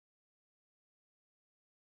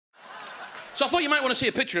So I thought you might want to see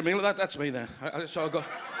a picture of me. That's me there. So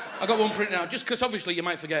I got one printed out, just because obviously you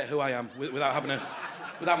might forget who I am without having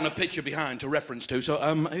a picture behind to reference to.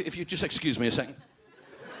 So if you just excuse me a second.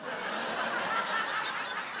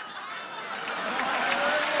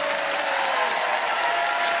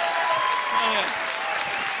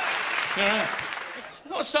 Yeah. I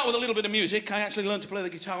thought I'd start with a little bit of music. I actually learned to play the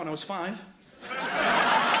guitar when I was 5.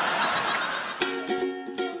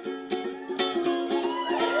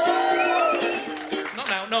 Not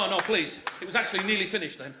now, no, please. It was actually nearly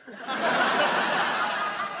finished then.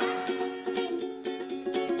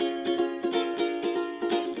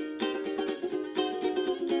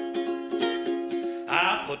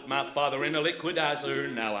 I put my father in a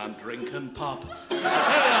liquidizer, now I'm drinking pop. There we are.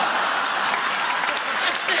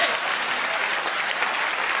 That's it.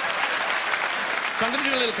 So I'm going to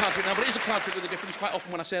do a little card trick now, but it is a card trick with a difference. Quite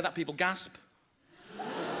often when I say that, people gasp.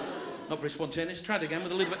 Not very spontaneous. Try it again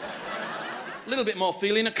with a little bit more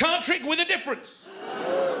feeling. A card trick with a difference.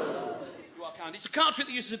 You are kind. It's a card trick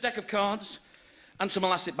that uses a deck of cards and some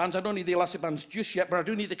elastic bands. I don't need the elastic bands just yet, but I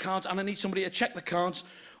do need the cards, and I need somebody to check the cards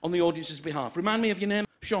on the audience's behalf. Remind me of your name.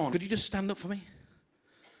 Sean, could you just stand up for me?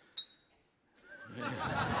 Yeah.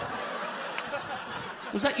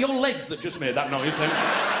 Was that your legs that just made that noise then?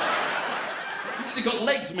 You actually got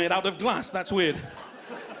legs made out of glass. That's weird.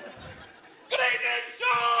 Good evening,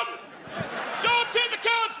 Sean! Sean, take the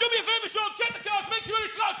cards. Do me a favour, Sean. Check the cards. Make sure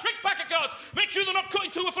it's not a trick pack of cards. Make sure they're not cut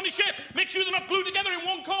into a funny shape. Make sure they're not glued together in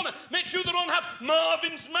one corner. Make sure they don't have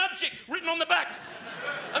Marvin's Magic written on the back.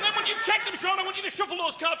 And then when you've checked them, Sean, I want you to shuffle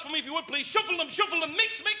those cards for me, if you would, please. Shuffle them,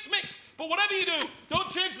 mix, mix, mix. But whatever you do, don't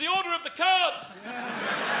change the order of the cards.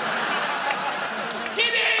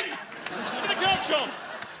 Kidding! Give me the cards, Sean.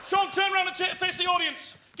 Sean, turn around and face the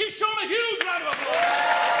audience. Give Sean a huge round of applause.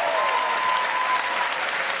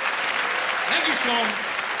 Thank you, Sean.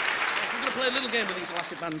 I'm going to play a little game with these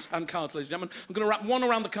elastic bands and cards, ladies and gentlemen. I'm going to wrap one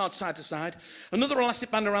around the cards side to side, another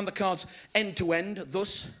elastic band around the cards end to end,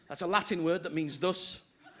 thus. That's a Latin word that means thus.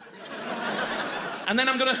 And then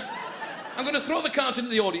I'm going to throw the cards into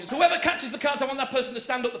the audience. Whoever catches the cards, I want that person to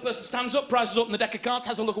stand up. The person stands up, prizes open the deck of cards,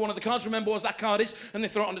 has a look at one of the cards, remember what that card is, and they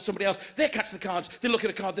throw it onto somebody else. They catch the cards, they look at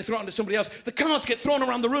a card, they throw it onto somebody else. The cards get thrown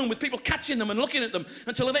around the room with people catching them and looking at them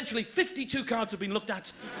until eventually 52 cards have been looked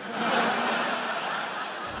at.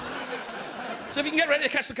 So if you can get ready to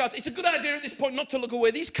catch the cards, it's a good idea at this point not to look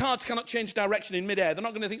away. These cards cannot change direction in midair. They're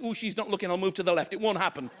not going to think, oh, she's not looking, I'll move to the left. It won't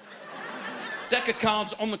happen. Deck of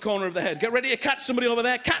cards on the corner of the head. Get ready to catch somebody over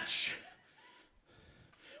there. Catch.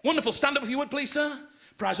 Wonderful. Stand up if you would, please, sir.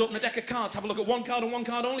 Prize open the deck of cards. Have a look at one card and one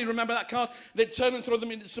card only. Remember that card? Then turn and throw them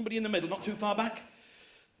into somebody in the middle, not too far back.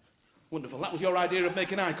 Wonderful. That was your idea of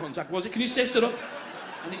making eye contact, was it? Can you stay stood up?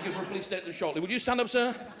 I need you for a police statement shortly. Would you stand up,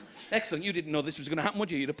 sir? Excellent. You didn't know this was going to happen, would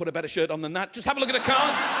you? You'd have put a better shirt on than that. Just have a look at a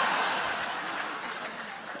card.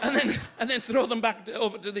 and then throw them back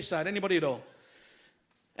over to this side. Anybody at all?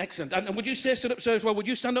 Excellent. And would you stay stood up, sir, as well? Would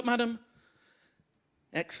you stand up, madam?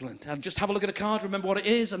 Excellent. And just have a look at a card, remember what it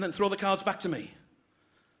is, and then throw the cards back to me.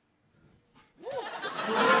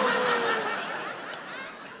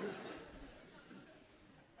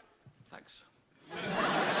 Thanks.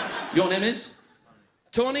 Your name is?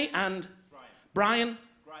 Tony and? Brian.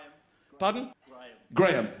 Pardon?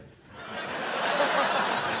 Graham.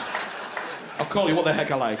 I'll call you what the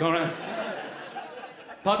heck I like, all right?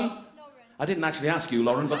 Pardon? Lauren. I didn't actually ask you,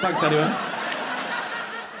 Lauren, but thanks anyway.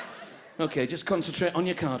 Okay, just concentrate on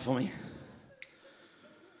your card for me.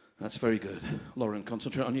 That's very good. Lauren,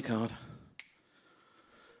 concentrate on your card.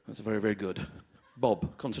 That's very, very good.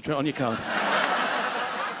 Bob, concentrate on your card.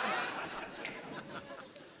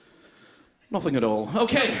 Nothing at all.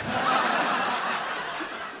 Okay.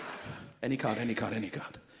 Any card, any card, any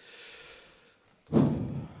card.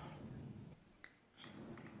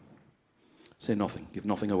 Say nothing. Give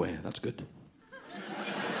nothing away. That's good.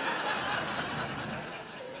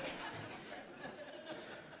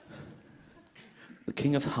 The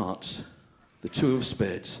King of Hearts, the Two of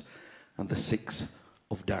Spades, and the Six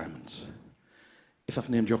of Diamonds. If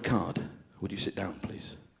I've named your card, would you sit down,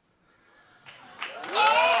 please?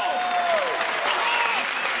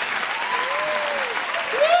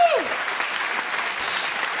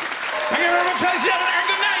 Thank you very much, ladies and gentlemen.